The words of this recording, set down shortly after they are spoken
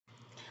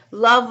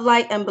Love,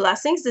 light, and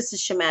blessings. This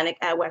is Shamanic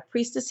Adwack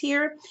Priestess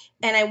here,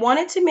 and I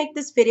wanted to make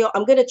this video.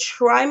 I'm going to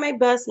try my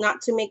best not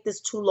to make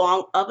this too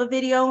long of a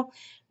video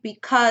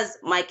because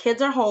my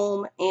kids are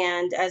home,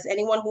 and as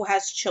anyone who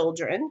has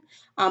children,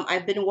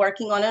 I've been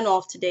working on and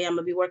off today. I'm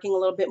going to be working a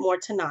little bit more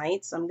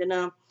tonight, so I'm going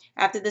to,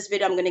 after this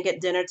video, I'm going to get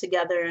dinner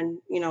together and,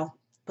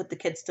 put the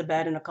kids to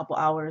bed in a couple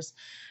hours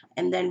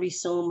and then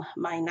resume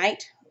my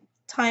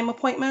nighttime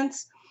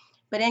appointments.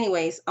 But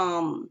anyways,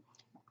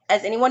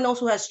 as anyone knows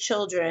who has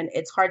children,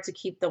 it's hard to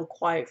keep them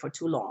quiet for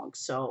too long.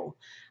 So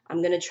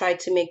I'm going to try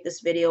to make this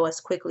video as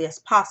quickly as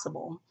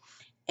possible.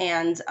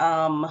 And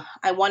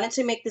I wanted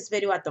to make this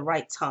video at the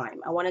right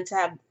time. I wanted to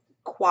have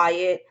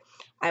quiet.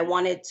 I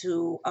wanted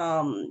to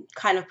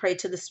kind of pray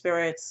to the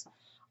spirits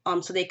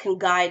so they can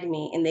guide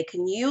me and they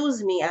can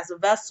use me as a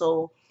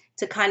vessel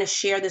to kind of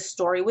share this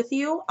story with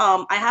you.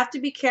 I have to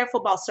be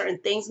careful about certain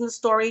things in the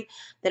story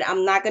that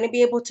I'm not going to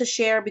be able to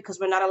share because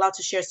we're not allowed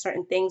to share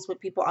certain things with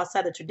people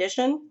outside the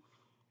tradition.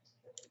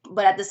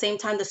 But at the same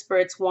time, the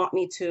spirits want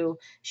me to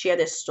share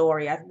this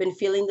story. I've been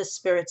feeling the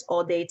spirits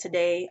all day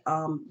today,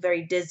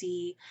 very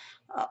dizzy,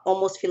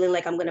 almost feeling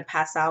like I'm going to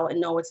pass out.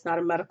 And no, it's not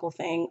a medical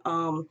thing.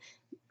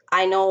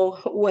 I know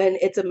when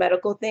it's a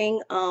medical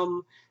thing.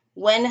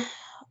 When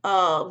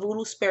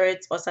voodoo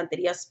spirits or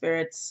Santeria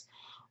spirits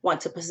want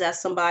to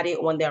possess somebody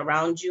when they're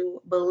around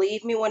you,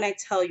 believe me when I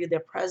tell you their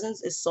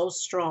presence is so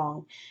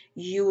strong,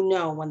 you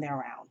know when they're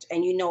around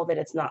and you know that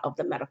it's not of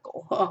the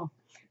medical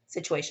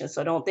situation.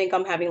 So don't think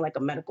I'm having like a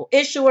medical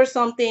issue or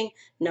something.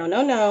 No,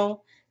 no,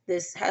 no.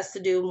 This has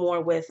to do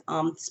more with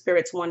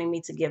spirits wanting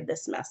me to give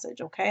this message,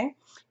 okay?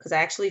 Because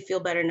I actually feel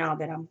better now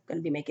that I'm going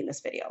to be making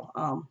this video.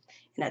 And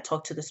I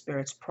talked to the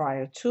spirits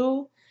prior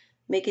to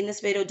making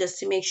this video just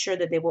to make sure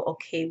that they were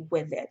okay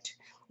with it.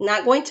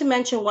 Not going to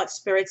mention what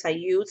spirits I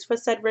use for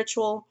said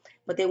ritual,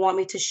 but they want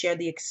me to share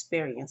the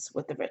experience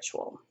with the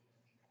ritual.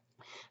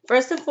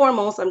 First and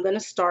foremost, I'm going to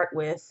start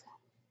with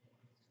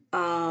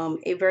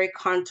a very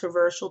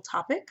controversial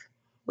topic,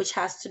 which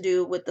has to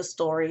do with the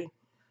story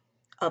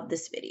of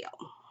this video.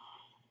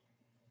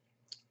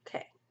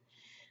 Okay.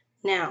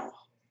 Now,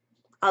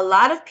 a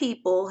lot of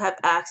people have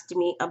asked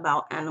me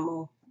about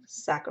animal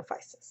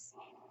sacrifices.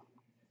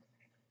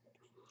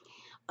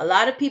 A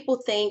lot of people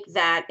think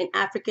that in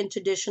African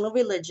traditional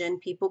religion,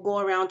 people go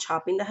around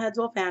chopping the heads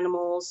off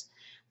animals,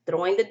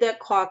 throwing the dead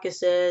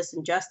carcasses,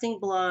 ingesting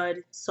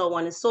blood, so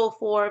on and so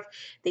forth.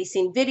 They've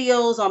seen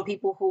videos on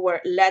people who were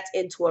let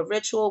into a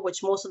ritual,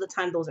 which most of the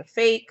time those are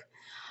fake,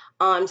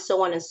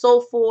 so on and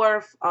so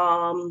forth.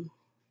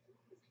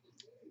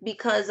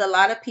 Because a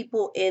lot of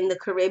people in the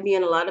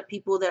Caribbean, a lot of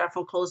people that are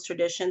from closed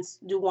traditions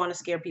do want to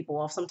scare people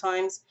off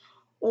sometimes.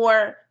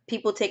 Or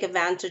people take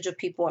advantage of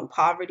people in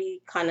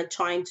poverty, kind of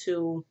trying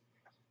to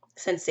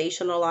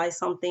sensationalize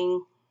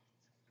something.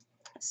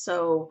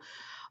 So,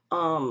 so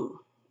on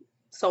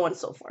and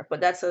so forth.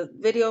 But that's a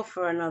video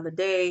for another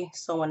day,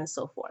 so on and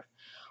so forth.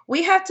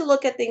 We have to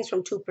look at things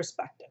from two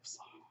perspectives.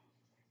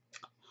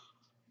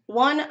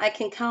 One, I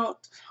can count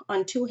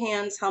on two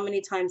hands how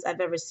many times I've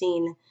ever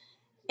seen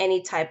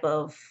any type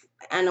of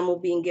animal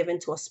being given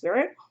to a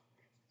spirit.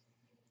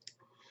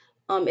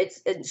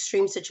 It's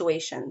extreme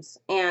situations,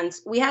 and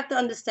we have to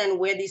understand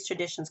where these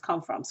traditions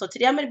come from. So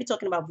today I'm going to be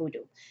talking about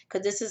voodoo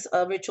because this is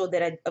a ritual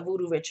a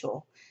voodoo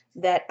ritual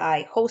that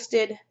I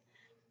hosted,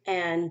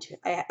 and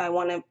I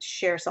want to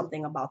share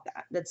something about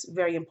that. That's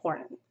very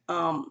important.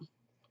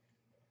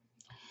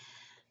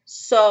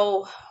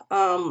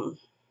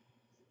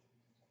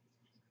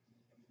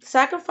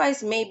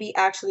 Sacrifice may be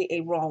actually a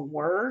wrong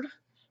word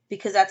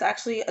because that's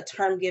actually a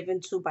term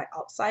given to by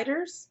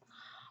outsiders.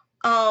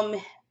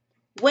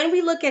 When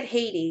we look at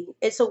Haiti,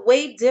 it's a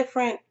way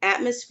different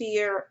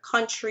atmosphere,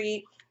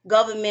 country,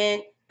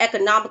 government,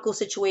 economical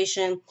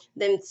situation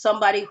than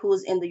somebody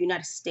who's in the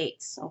United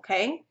States,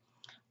 okay?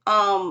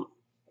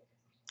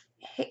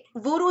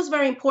 Voodoo is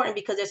very important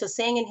because there's a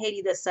saying in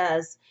Haiti that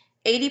says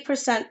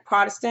 80%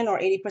 Protestant or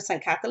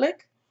 80%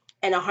 Catholic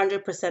and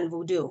 100%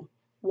 voodoo.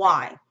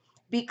 Why?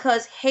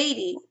 Because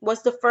Haiti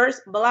was the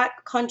first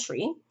Black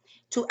country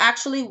to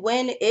actually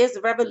win its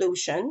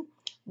revolution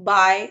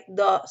by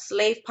the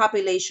slave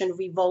population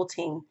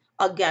revolting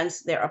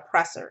against their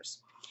oppressors.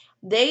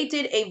 They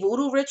did a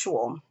voodoo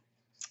ritual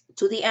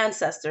to the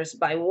ancestors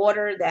by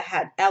water that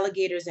had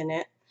alligators in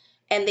it,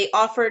 and they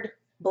offered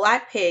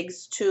Black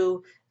pigs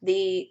to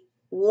the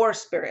war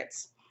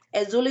spirits.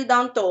 Ezuli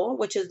Danto,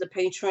 which is the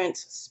patron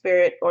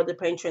spirit or the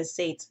patron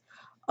saint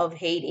of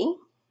Haiti,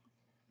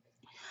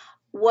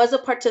 was a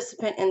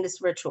participant in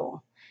this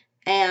ritual.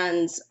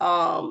 And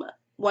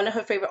one of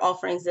her favorite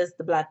offerings is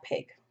the Black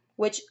pig,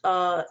 which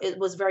it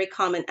was very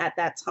common at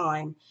that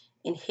time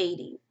in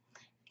Haiti.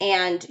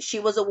 And she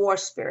was a war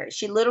spirit.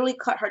 She literally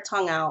cut her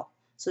tongue out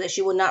so that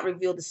she would not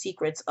reveal the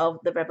secrets of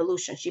the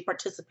revolution. She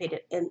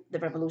participated in the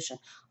revolution.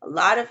 A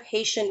lot of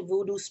Haitian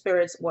voodoo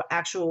spirits were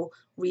actual,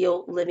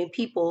 real, living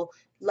people,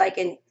 like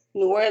in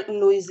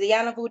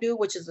Louisiana voodoo,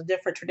 which is a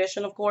different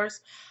tradition, of course.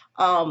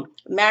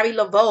 Mary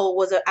Laveau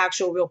was an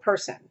actual real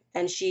person,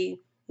 and she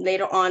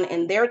later on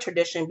in their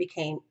tradition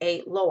became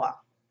a Loa.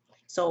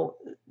 So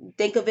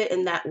think of it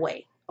in that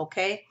way,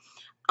 okay?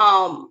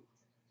 Um,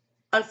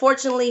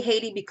 Unfortunately,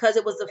 Haiti, because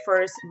it was the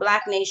first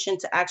Black nation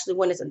to actually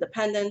win its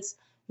independence,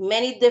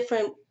 many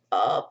different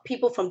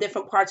people from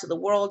different parts of the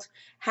world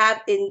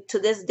have, in to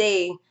this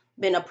day,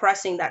 been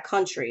oppressing that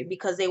country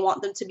because they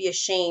want them to be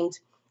ashamed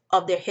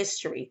of their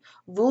history.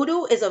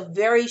 Voodoo is a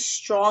very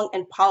strong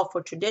and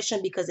powerful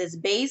tradition because it's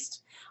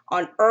based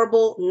on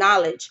herbal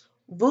knowledge.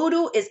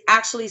 Voodoo is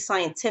actually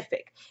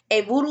scientific. A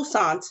voodoo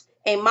sant,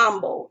 a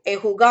mambo, a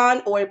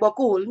hugan, or a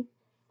bokul,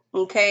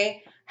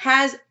 okay,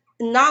 has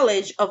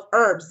knowledge of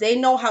herbs. They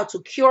know how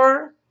to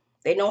cure,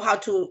 they know how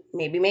to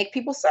maybe make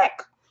people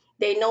sick,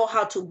 they know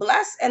how to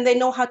bless, and they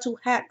know how to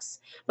hex.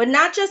 But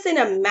not just in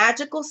a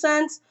magical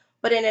sense,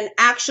 but in an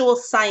actual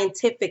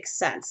scientific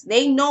sense.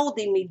 They know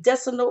the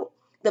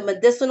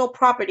medicinal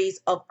properties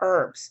of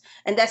herbs,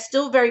 and that's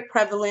still very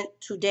prevalent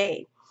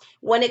today.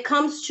 When it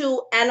comes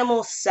to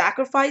animal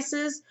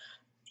sacrifices,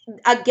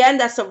 again,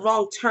 that's a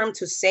wrong term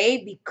to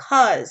say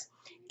because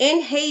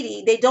in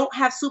Haiti, they don't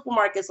have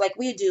supermarkets like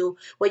we do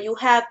where you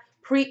have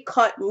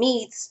pre-cut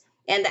meats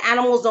and the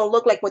animals don't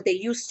look like what they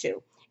used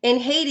to. In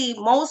Haiti,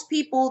 most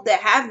people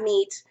that have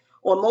meat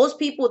or most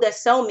people that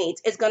sell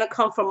meat is going to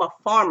come from a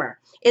farmer.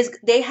 Is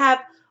they have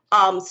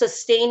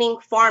sustaining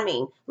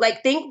farming.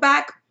 Like think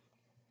back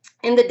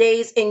in the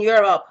days in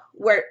Europe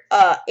where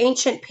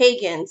ancient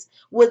pagans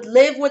would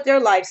live with their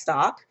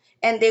livestock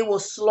and they will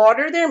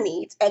slaughter their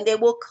meat and they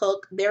will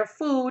cook their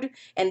food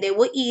and they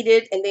will eat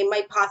it and they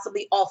might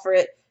possibly offer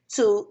it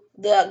to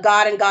the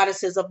god and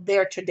goddesses of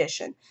their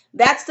tradition.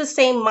 That's the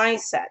same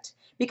mindset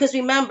because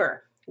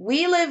remember,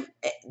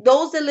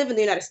 those that live in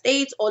the United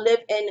States or live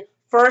in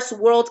first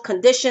world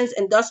conditions,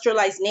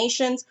 industrialized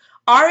nations,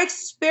 our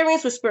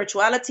experience with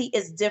spirituality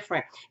is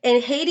different.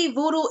 In Haiti,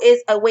 voodoo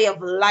is a way of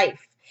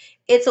life.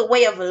 It's a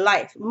way of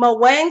life.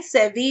 Maweng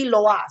sevi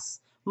loas.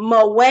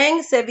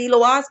 Maweng sevi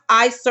loas.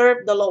 I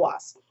serve the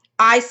loas.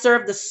 I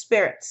serve the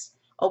spirits.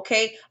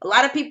 Okay. A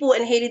lot of people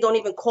in Haiti don't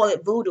even call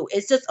it voodoo.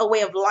 It's just a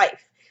way of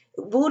life.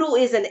 Voodoo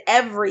is in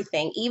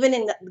everything, even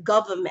in the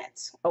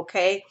government.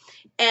 Okay.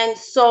 And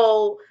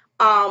so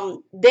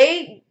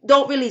they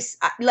don't really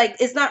like,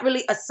 it's not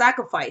really a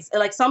sacrifice.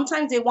 Like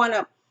sometimes they want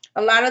to,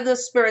 a lot of the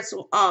spirits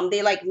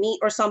they like meat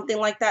or something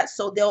like that,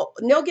 so they'll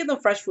give them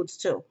fresh foods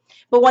too.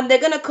 But when they're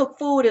going to cook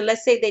food and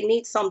let's say they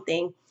need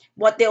something,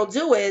 what they'll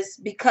do is,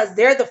 because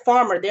they're the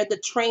farmer, they're the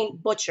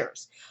trained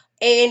butchers.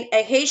 In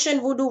a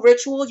Haitian voodoo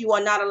ritual, you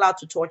are not allowed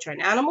to torture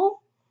an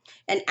animal.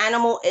 An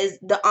animal is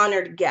the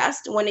honored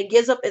guest. When it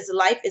gives up its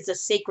life, it's a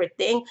sacred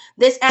thing.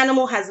 This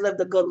animal has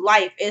lived a good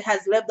life. It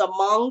has lived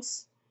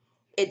amongst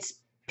its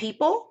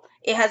people.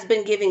 It has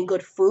been given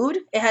good food.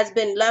 It has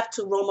been left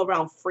to roam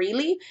around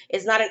freely.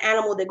 It's not an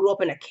animal that grew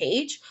up in a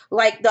cage,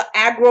 like the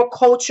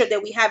agriculture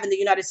that we have in the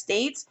United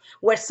States,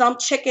 where some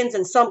chickens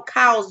and some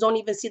cows don't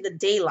even see the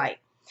daylight.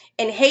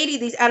 In Haiti,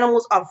 these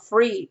animals are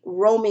free,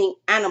 roaming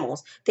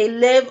animals. They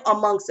live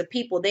amongst the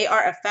people. They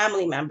are a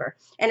family member.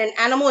 And an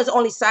animal is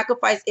only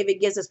sacrificed if it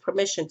gives us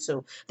permission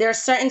to. There are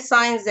certain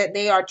signs that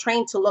they are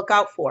trained to look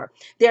out for.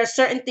 There are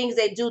certain things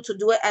they do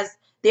it as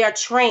they are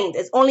trained.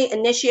 It's only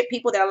initiate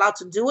people that are allowed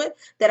to do it,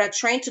 that are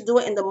trained to do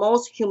it in the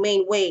most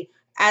humane way,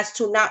 as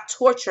to not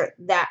torture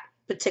that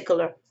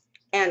particular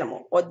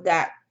animal or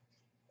that,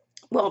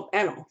 well,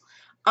 animal.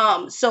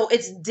 So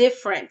it's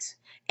different.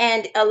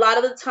 And a lot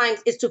of the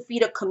times it's to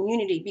feed a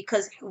community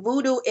because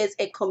voodoo is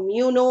a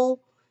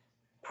communal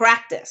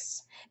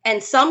practice.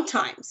 And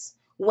sometimes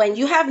when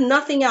you have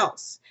nothing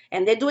else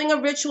and they're doing a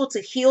ritual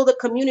to heal the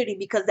community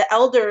because the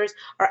elders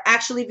are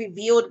actually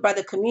revealed by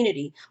the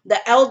community, the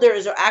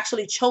elders are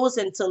actually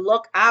chosen to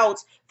look out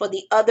for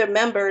the other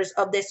members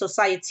of their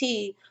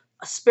society,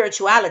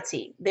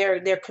 spirituality,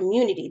 their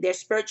community, their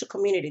spiritual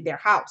community, their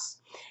house.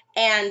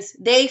 And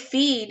they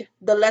feed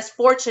the less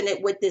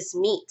fortunate with this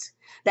meat.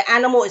 The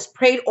animal is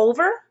prayed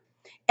over.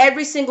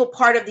 Every single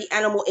part of the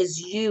animal is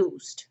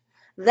used.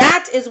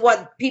 That is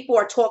what people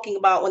are talking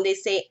about when they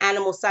say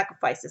animal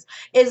sacrifices.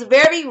 It's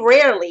very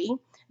rarely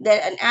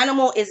that an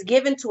animal is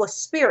given to a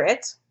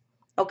spirit,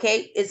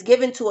 okay, is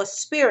given to a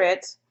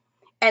spirit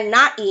and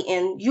not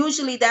eaten.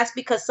 Usually that's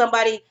because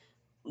somebody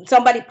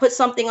put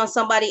something on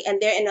somebody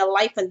and they're in a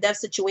life and death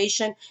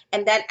situation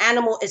and that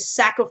animal is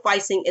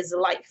sacrificing its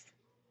life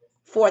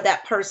for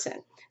that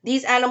person.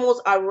 These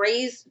animals are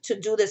raised to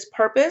do this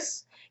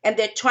purpose and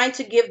they're trying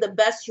to give the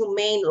best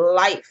humane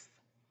life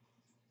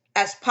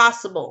as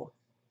possible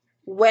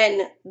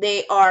when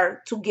they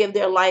are to give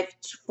their life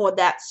for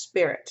that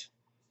spirit.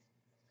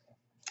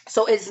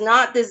 So it's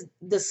not this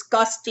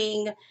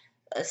disgusting,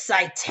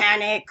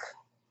 satanic,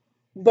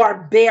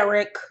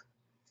 barbaric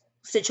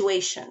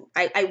situation.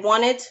 I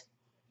wanted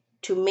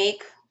to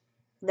make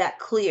that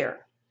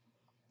clear.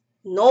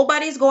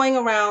 Nobody's going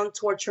around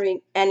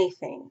torturing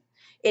anything.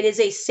 It is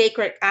a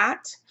sacred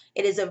act.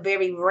 It is a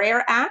very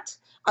rare act.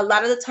 A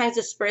lot of the times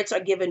the spirits are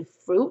given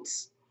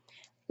fruits.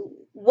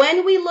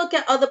 When we look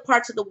at other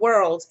parts of the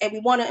world and we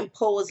want to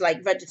impose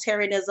like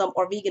vegetarianism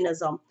or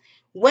veganism,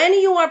 when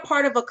you are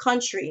part of a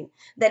country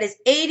that is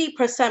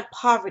 80%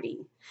 poverty,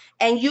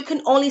 And you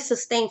can only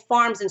sustain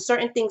farms, and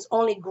certain things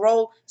only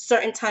grow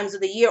certain times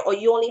of the year, or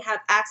you only have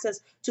access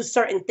to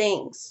certain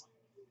things.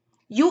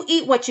 You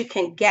eat what you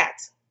can get.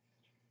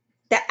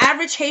 The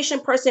average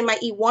Haitian person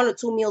might eat 1 or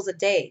 2 meals a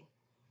day.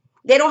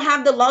 They don't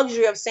have the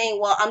luxury of saying,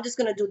 well, I'm just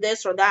going to do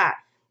this or that.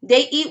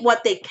 They eat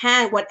what they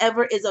can,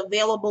 whatever is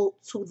available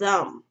to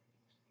them.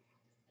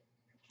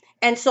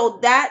 And so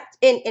that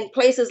in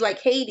places like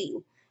Haiti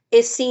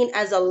is seen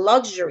as a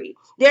luxury.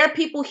 There are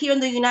people here in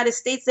the United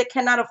States that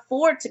cannot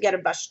afford to get a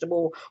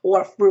vegetable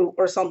or a fruit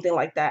or something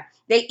like that.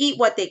 They eat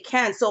what they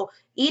can. So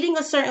eating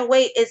a certain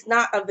way is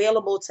not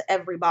available to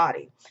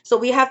everybody. So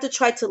we have to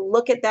try to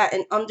look at that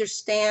and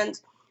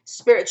understand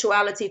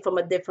spirituality from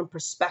a different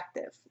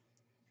perspective.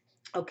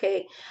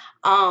 Okay.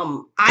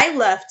 I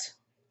left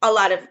a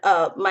lot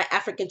of my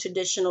African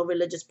traditional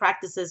religious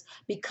practices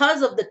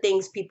because of the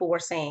things people were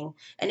saying.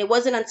 And it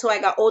wasn't until I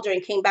got older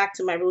and came back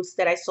to my roots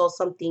that I saw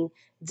something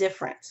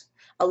different.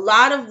 A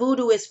lot of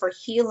voodoo is for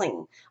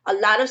healing. A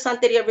lot of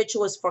Santeria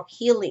ritual is for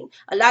healing.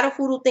 A lot of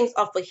voodoo things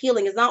are for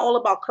healing. It's not all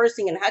about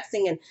cursing and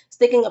hexing and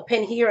sticking a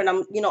pin here.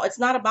 And it's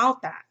not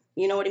about that.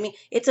 You know what I mean?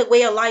 It's a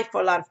way of life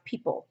for a lot of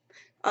people,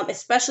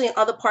 especially in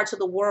other parts of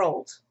the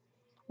world,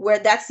 where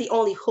that's the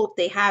only hope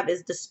they have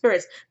is the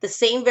spirits, the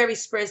same very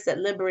spirits that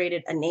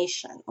liberated a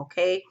nation.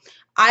 Okay.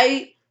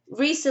 I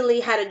recently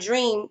had a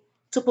dream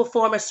to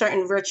perform a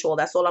certain ritual.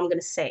 That's all I'm going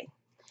to say.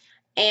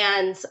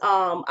 And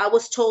I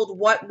was told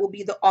what will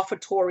be the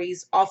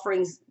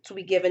offerings to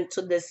be given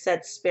to this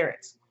said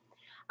spirit.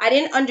 I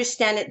didn't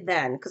understand it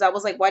then because I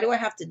was like, why do I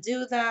have to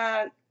do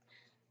that?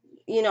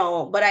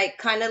 But I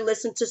kind of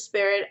listened to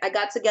spirit. I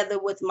got together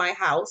with my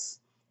house,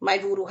 my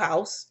voodoo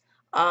house,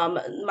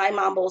 my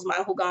mambos,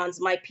 my hugans,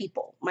 my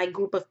people, my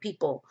group of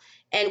people.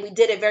 And we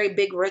did a very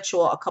big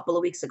ritual a couple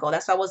of weeks ago.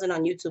 That's why I wasn't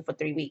on YouTube for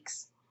 3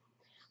 weeks.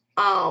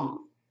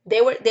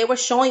 They were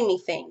showing me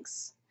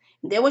things.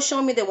 They were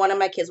showing me that one of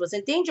my kids was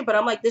in danger, but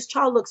I'm like, this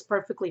child looks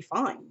perfectly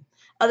fine.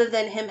 Other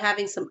than him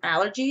having some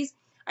allergies,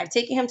 I've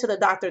taken him to the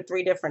doctor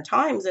 3 different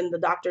times, and the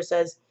doctor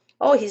says,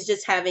 oh, he's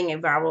just having a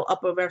viral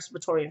upper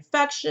respiratory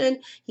infection.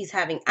 He's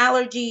having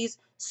allergies,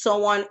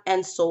 so on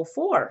and so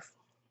forth.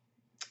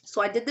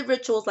 So I did the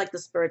rituals like the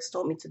spirits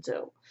told me to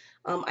do.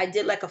 I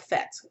did like a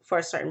fete for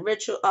a certain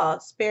ritual,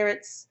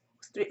 spirits,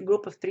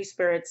 group of 3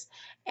 spirits,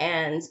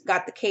 and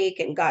got the cake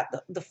and got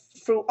the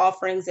fruit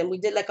offerings, and we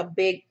did like a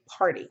big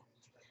party.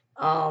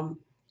 Um,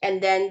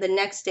 and then the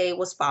next day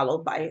was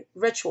followed by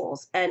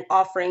rituals and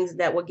offerings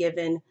that were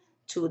given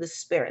to the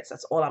spirits.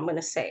 That's all I'm going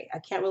to say. I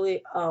can't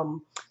really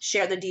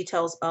share the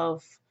details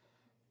of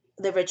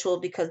the ritual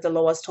because the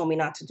laws told me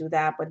not to do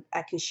that, but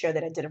I can share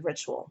that I did a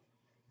ritual.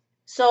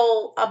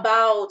 So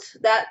about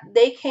that,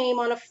 they came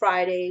on a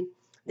Friday.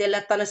 They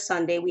left on a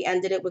Sunday. We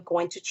ended it with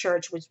going to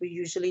church, which we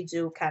usually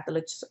do,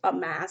 Catholic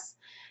mass.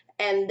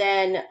 And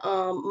then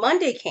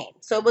Monday came.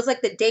 So it was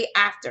like the day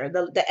after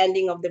the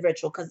ending of the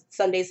ritual, because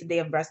Sunday is the day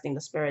of resting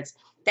the spirits,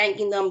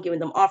 thanking them, giving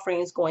them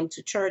offerings, going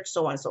to church,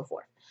 so on and so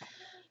forth.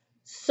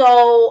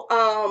 So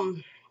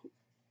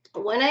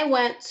when I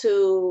went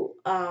to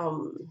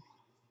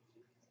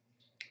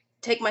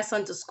take my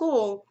son to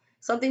school,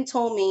 something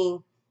told me,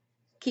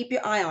 keep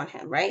your eye on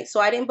him, right?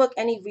 So I didn't book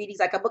any readings.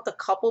 Like I booked a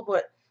couple,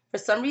 but for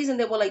some reason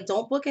they were like,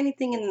 don't book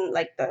anything in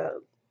like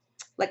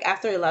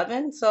after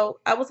 11. So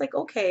I was like,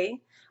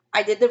 okay.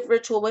 I did the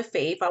ritual with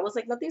faith. I was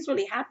like, nothing's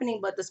really happening,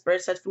 but the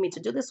spirit said for me to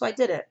do this, so I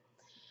did it.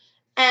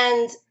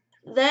 And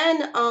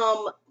then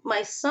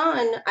my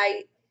son,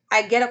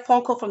 I get a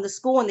phone call from the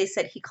school and they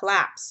said he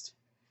collapsed.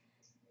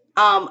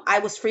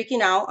 I was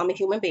freaking out. I'm a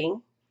human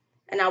being.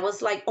 And I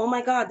was like, oh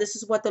my God, this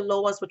is what the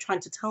Loas were trying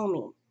to tell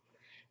me.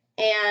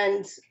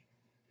 And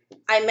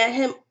I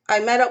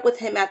met up with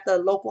him at the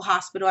local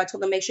hospital. I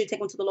told them, make sure you take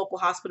him to the local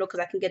hospital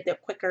because I can get there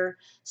quicker.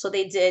 So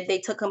they did. They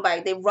took him by,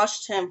 they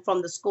rushed him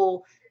from the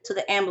school to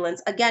the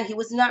ambulance. Again, he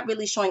was not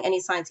really showing any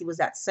signs he was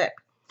that sick.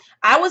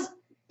 I was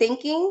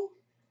thinking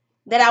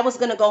that I was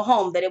going to go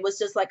home, that it was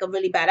just like a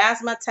really bad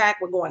asthma attack.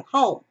 We're going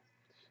home.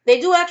 They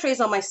do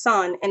x-rays on my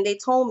son, and they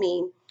told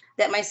me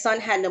that my son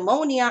had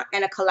pneumonia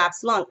and a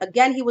collapsed lung.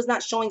 Again, he was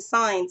not showing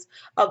signs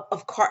of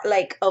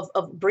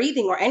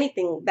breathing or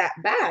anything that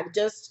bad.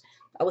 Just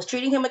I was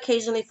treating him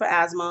occasionally for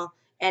asthma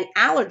and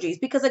allergies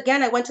because,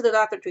 again, I went to the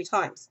doctor 3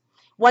 times.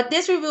 What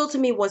this revealed to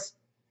me was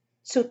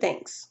 2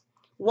 things.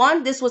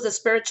 One, this was a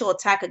spiritual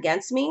attack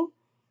against me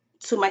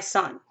to my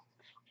son.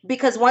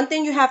 Because one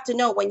thing you have to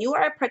know, when you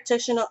are a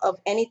practitioner of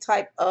any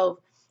type of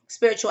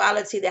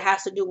spirituality that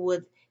has to do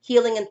with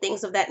healing and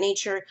things of that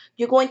nature,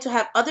 you're going to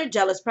have other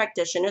jealous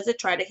practitioners that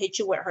try to hit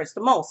you where it hurts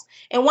the most.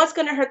 And what's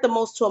going to hurt the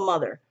most to a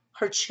mother?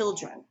 Her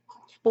children.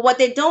 But what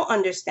they don't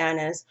understand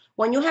is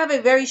when you have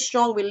a very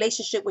strong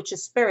relationship with your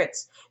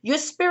spirits,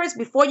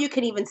 before you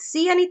can even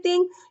see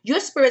anything, your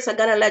spirits are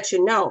going to let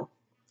you know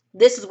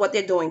this is what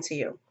they're doing to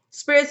you.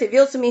 Spirits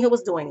revealed to me who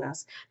was doing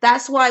this.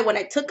 That's why when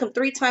I took him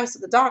 3 times to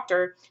the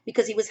doctor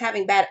because he was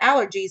having bad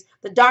allergies,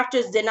 the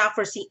doctors did not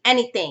foresee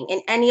anything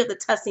in any of the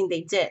testing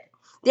they did.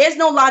 There's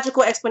no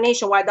logical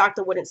explanation why a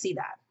doctor wouldn't see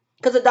that.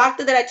 Because the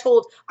doctor that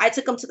I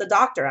took him to the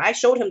doctor, I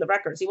showed him the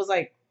records. He was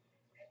like,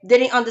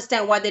 Didn't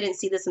understand why they didn't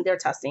see this in their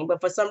testing.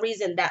 But for some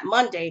reason that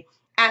Monday,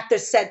 after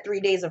said 3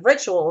 days of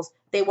rituals,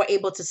 they were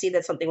able to see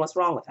that something was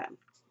wrong with him.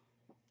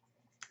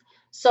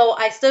 So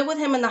I stood with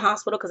him in the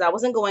hospital because I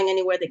wasn't going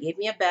anywhere. They gave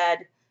me a bed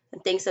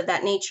and things of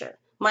that nature.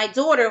 My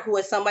daughter, who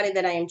is somebody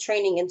that I am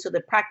training into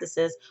the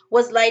practices,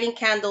 was lighting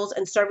candles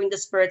and serving the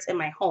spirits in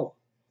my home.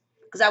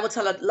 Because I would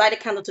tell her, light a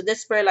candle to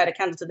this spirit, light a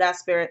candle to that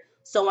spirit,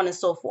 so on and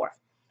so forth.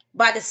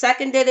 By the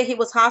second day that he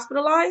was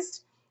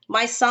hospitalized,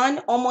 my son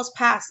almost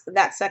passed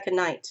that second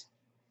night.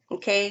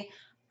 Okay.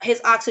 His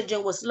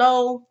oxygen was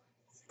low,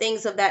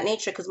 things of that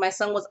nature, because my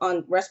son was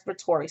on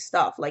respiratory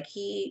stuff. Like,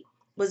 he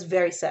was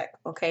very sick.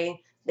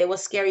 Okay. There were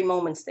scary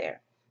moments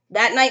there.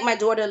 That night, my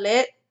daughter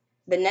lit.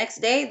 The next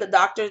day, the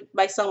doctor,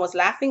 my son was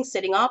laughing,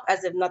 sitting up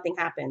as if nothing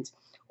happened.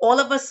 All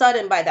of a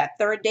sudden, by that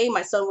third day,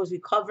 my son was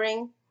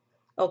recovering.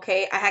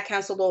 Okay. I had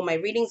canceled all my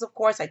readings, of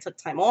course. I took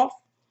time off.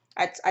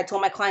 I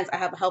told my clients I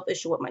have a health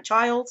issue with my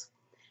child.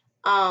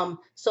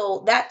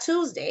 So that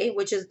Tuesday,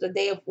 which is the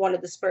day of one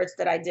of the spirits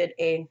that I did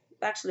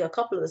actually a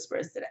couple of the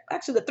spirits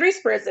actually the 3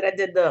 spirits that I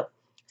did the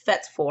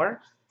fets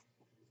for,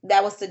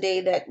 that was the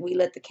day that we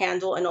lit the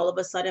candle. And all of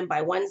a sudden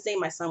by Wednesday,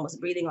 my son was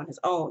breathing on his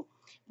own.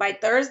 By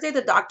Thursday,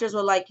 the doctors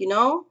were like,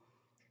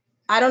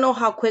 I don't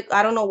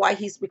know why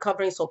he's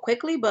recovering so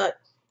quickly, but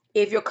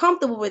if you're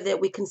comfortable with it,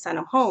 we can send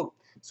him home.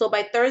 So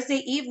by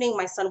Thursday evening,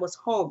 my son was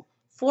home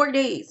 4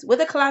 days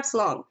with a collapsed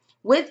lung,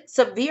 with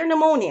severe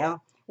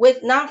pneumonia,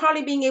 with not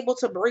hardly being able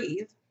to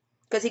breathe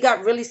because he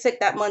got really sick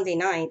that Monday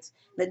night.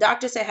 The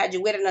doctor said, had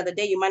you wait another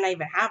day, you might not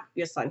even have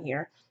your son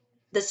here.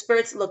 The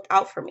spirits looked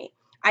out for me.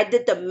 I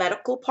did the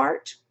medical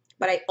part,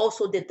 but I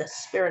also did the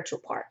spiritual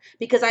part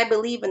because I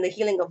believe in the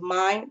healing of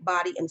mind,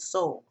 body, and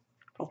soul.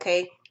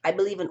 Okay? I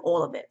believe in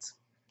all of it.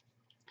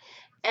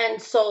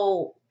 And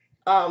so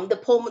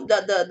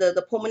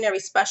the pulmonary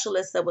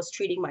specialist that was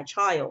treating my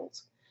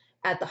child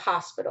at the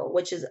hospital,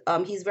 which is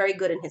he's very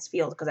good in his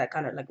field because I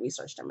kind of like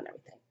researched him and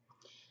everything.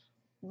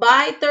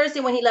 By Thursday,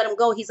 when he let him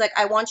go, he's like,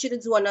 I want you to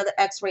do another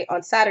x-ray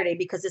on Saturday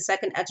because the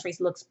second x-ray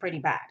looks pretty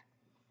bad.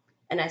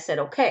 And I said,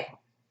 okay.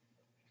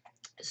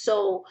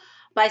 So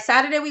by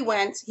Saturday we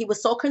went. He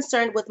was so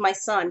concerned with my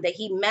son that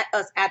he met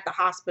us at the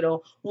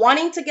hospital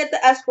wanting to get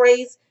the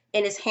x-rays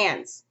in his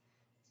hands.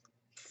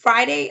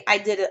 Friday, I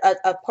did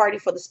a party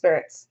for the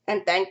spirits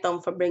and thanked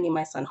them for bringing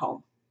my son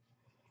home.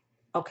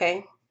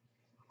 Okay.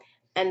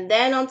 And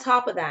then on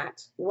top of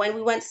that, when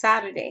we went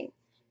Saturday,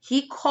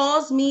 he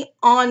calls me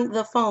on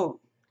the phone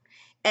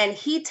and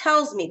he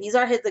tells me, these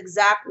are his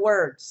exact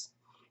words,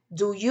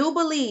 do you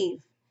believe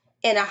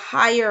in a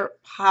higher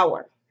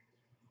power?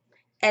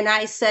 And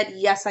I said,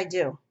 yes, I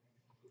do.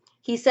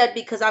 He said,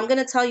 because I'm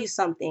going to tell you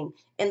something.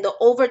 In the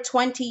over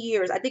 20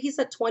 years, I think he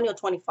said 20 or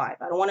 25.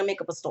 I don't want to make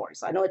up a story.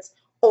 So I know it's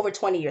over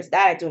 20 years.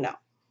 That I do know.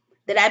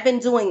 That I've been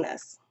doing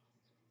this.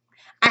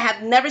 I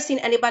have never seen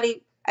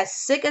anybody as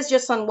sick as your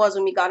son was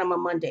when we got him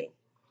on Monday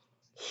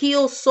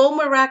heal so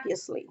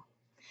miraculously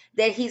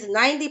that he's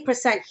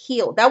 90%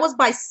 healed. That was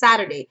by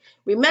Saturday.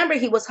 Remember,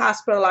 he was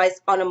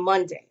hospitalized on a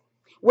Monday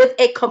with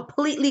a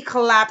completely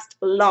collapsed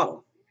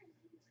lung,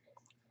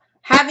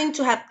 having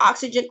to have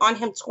oxygen on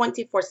him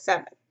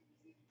 24/7.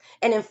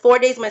 And in 4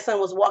 days, my son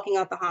was walking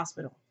out the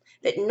hospital.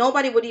 That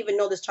nobody would even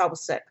know this child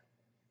was sick.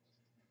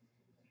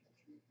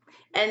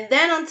 And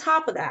then on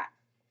top of that,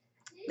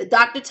 the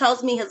doctor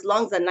tells me his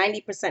lungs are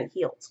 90%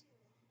 healed.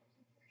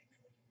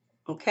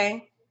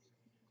 Okay?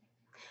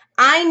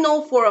 I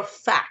know for a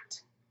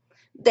fact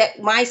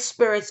that my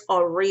spirits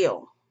are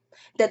real.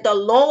 That the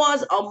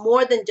laws are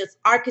more than just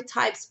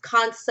archetypes,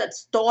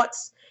 concepts,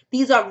 thoughts.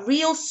 These are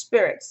real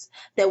spirits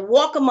that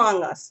walk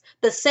among us.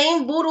 The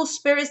same voodoo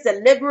spirits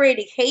that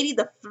liberated Haiti,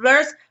 the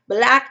first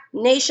black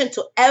nation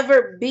to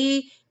ever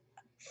be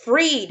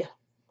freed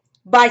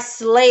by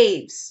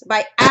slaves,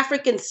 by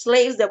African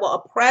slaves that were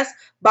oppressed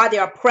by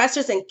their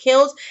oppressors and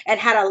killed and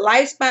had a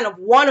lifespan of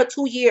 1 or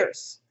 2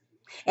 years.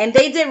 And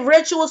they did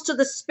rituals to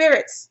the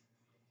spirits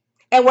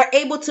and were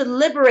able to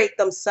liberate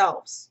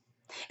themselves.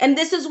 And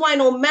this is why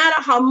no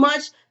matter how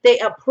much they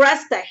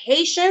oppress the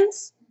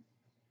Haitians,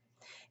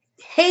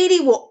 Haiti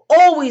will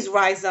always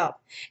rise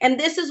up. And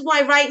this is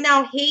why right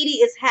now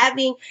Haiti is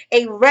having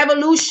a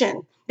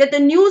revolution that the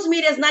news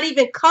media is not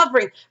even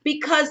covering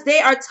because they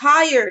are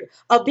tired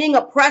of being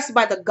oppressed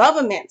by the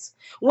government.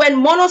 When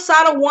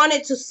Monosada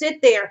wanted to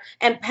sit there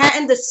and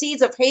patent the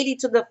seeds of Haiti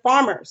to the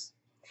farmers,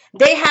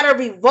 they had a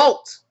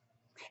revolt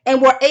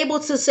and were able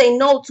to say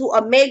no to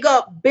a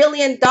mega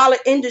billion-dollar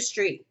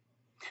industry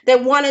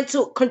that wanted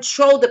to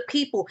control the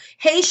people.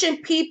 Haitian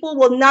people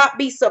will not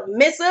be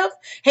submissive.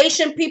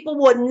 Haitian people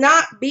will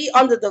not be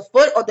under the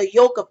foot or the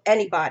yoke of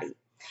anybody.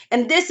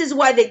 And this is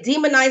why they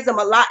demonize them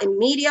a lot in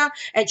media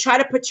and try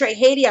to portray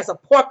Haiti as a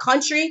poor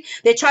country.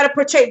 They try to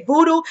portray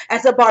voodoo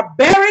as a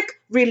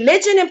barbaric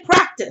religion and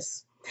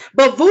practice.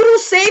 But voodoo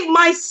saved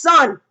my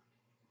son.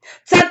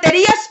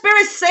 Santeria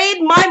spirits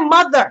saved my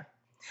mother.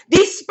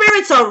 These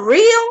spirits are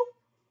real.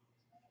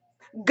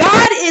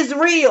 God is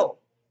real.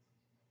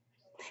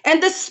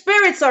 And the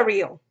spirits are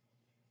real.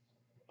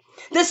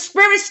 The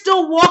spirits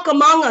still walk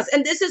among us.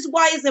 And this is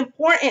why it's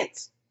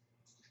important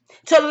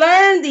to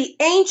learn the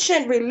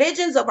ancient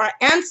religions of our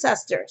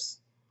ancestors.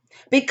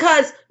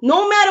 Because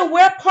no matter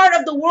where part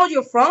of the world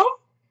you're from,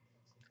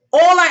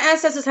 all our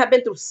ancestors have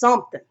been through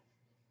something.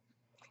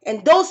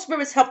 And those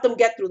spirits help them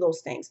get through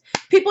those things.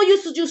 People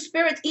used to use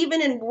spirits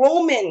even in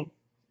Roman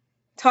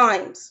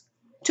times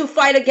to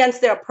fight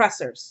against their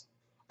oppressors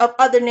of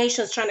other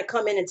nations trying to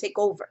come in and take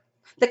over.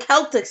 The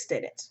Celtics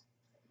did it.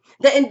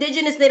 The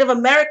indigenous Native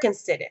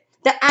Americans did it.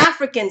 The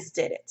Africans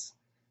did it.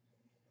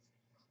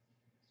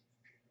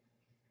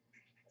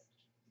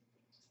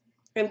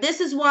 And this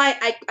is why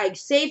I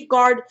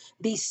safeguard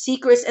these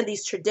secrets and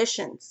these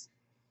traditions.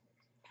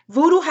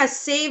 Voodoo has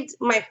saved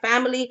my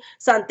family.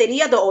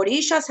 Santeria, the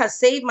Orishas, has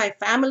saved my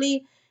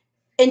family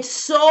in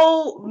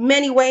so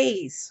many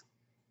ways.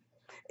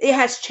 It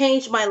has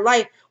changed my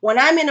life. When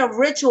I'm in a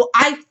ritual,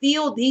 I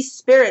feel these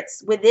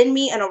spirits within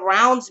me and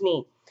around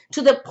me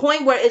to the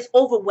point where it's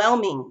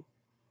overwhelming.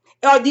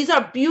 These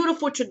are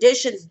beautiful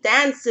traditions,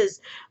 dances,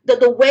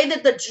 the way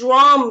that the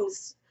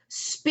drums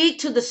speak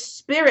to the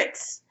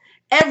spirits.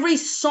 Every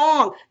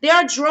song, there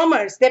are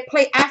drummers that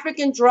play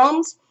African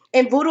drums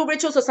in voodoo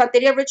rituals or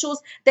Santeria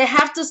rituals. They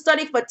have to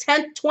study for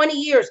 10, 20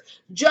 years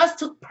just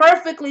to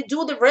perfectly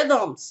do the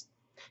rhythms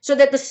so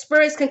that the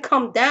spirits can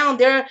come down.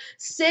 There are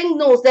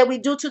signals that we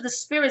do to the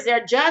spirits.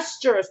 There are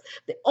gestures.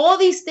 All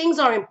these things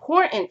are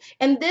important.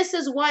 And this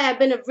is why I've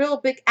been a real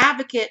big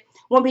advocate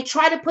when we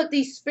try to put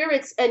these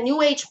spirits and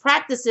new age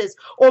practices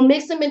or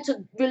mix them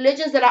into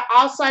religions that are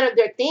outside of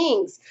their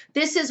things.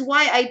 This is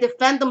why I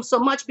defend them so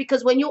much,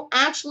 because when you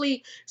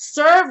actually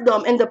serve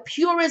them in the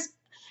purest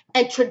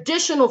and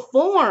traditional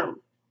form,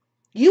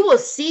 you will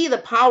see the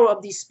power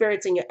of these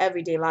spirits in your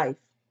everyday life.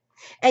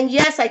 And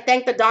yes, I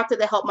thank the doctor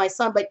that helped my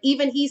son, but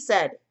even he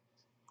said,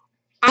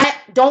 I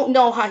don't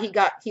know how he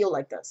got healed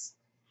like this.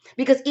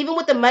 Because even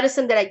with the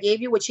medicine that I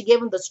gave you, which he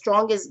gave him the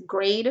strongest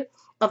grade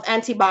of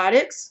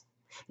antibiotics,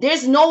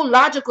 there's no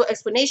logical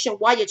explanation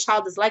why your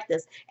child is like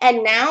this.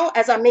 And now,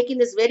 as I'm making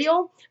this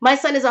video, my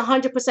son is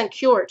 100%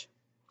 cured,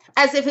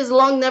 as if his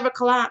lung never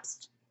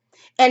collapsed.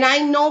 And I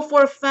know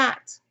for a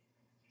fact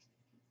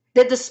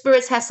that the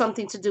spirits has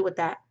something to do with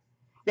that.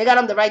 They got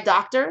him the right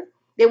doctor.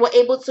 They were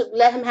able to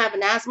let him have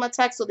an asthma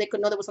attack so they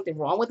could know there was something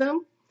wrong with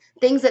him.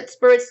 Things that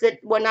spirits that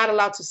were not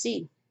allowed to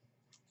see.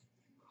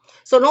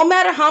 So no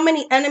matter how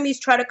many enemies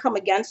try to come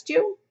against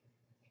you,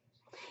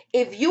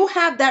 if you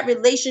have that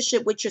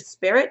relationship with your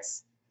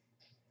spirits,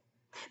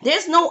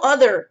 there's no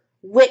other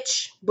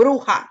witch,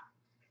 bruja,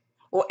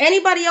 or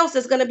anybody else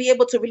that's going to be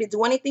able to really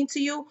do anything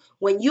to you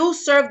when you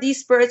serve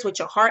these spirits with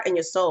your heart and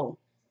your soul.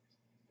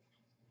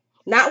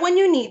 Not when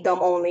you need them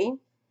only,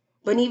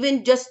 but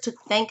even just to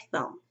thank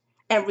them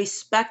and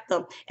respect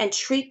them and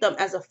treat them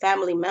as a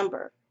family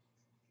member.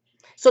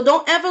 So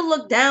don't ever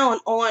look down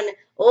on,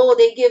 oh,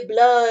 they give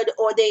blood,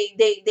 or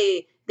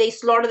they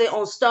slaughter their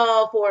own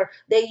stuff, or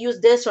they use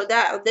this or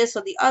that or this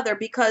or the other,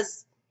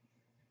 because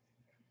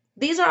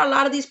these are, a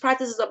lot of these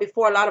practices are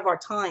before a lot of our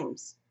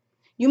times.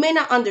 You may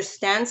not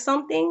understand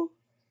something,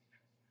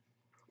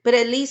 but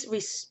at least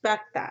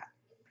respect that.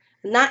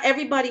 Not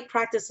everybody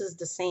practices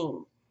the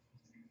same.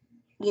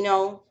 You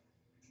know,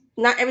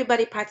 not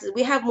everybody practices.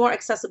 We have more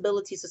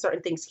accessibility to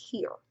certain things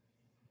here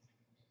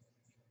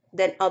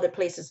than other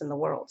places in the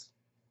world.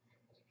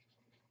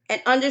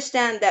 And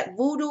understand that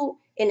voodoo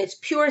in its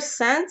pure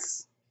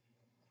sense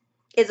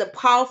is a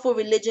powerful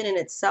religion in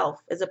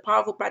itself. It's a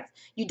powerful practice.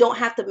 You don't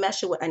have to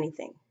mesh it with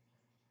anything.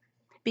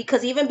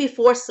 Because even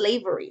before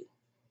slavery,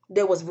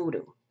 there was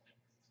voodoo.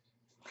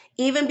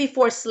 Even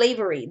before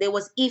slavery, there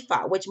was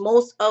Ifa, which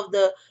most of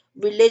the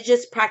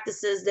religious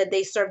practices that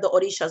they serve the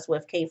Orishas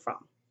with came from.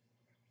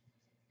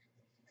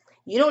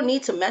 You don't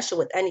need to mesh it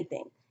with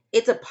anything.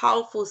 It's a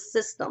powerful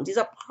system. These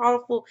are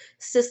powerful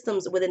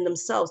systems within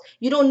themselves.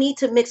 You don't need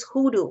to mix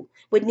hoodoo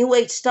with new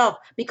age stuff,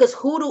 because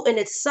hoodoo in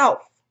itself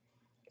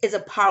is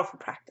a powerful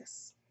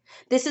practice.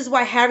 This is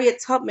why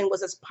Harriet Tubman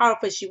was as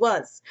powerful as she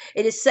was.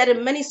 It is said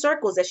in many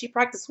circles that she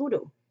practiced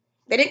hoodoo.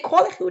 They didn't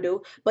call it hoodoo,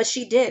 but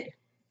she did.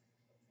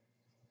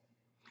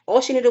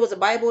 All she needed was a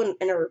Bible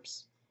and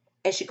herbs,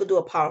 and she could do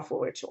a powerful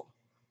ritual.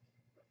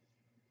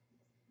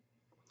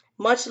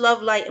 Much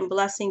love, light, and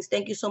blessings.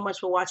 Thank you so much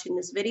for watching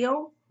this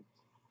video.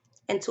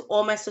 And to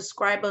all my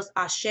subscribers,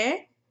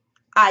 Ashe,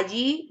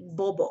 Ayi,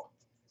 Bobo.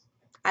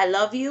 I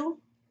love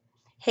you.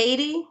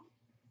 Haiti,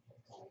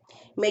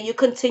 may you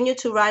continue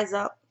to rise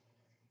up.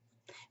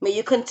 May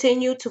you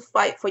continue to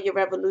fight for your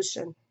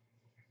revolution.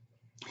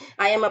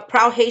 I am a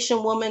proud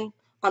Haitian woman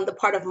on the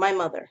part of my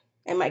mother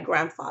and my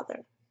grandfather.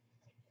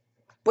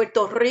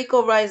 Puerto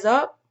Rico, rise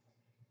up.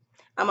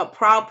 I'm a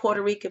proud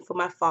Puerto Rican for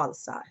my father's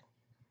side.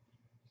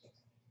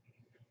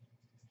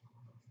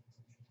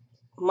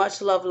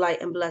 Much love,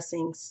 light, and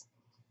blessings.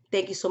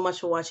 Thank you so much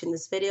for watching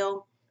this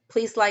video.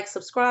 Please like,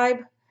 subscribe,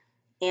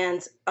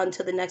 and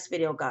until the next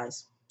video,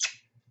 guys.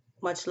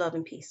 Much love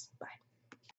and peace. Bye.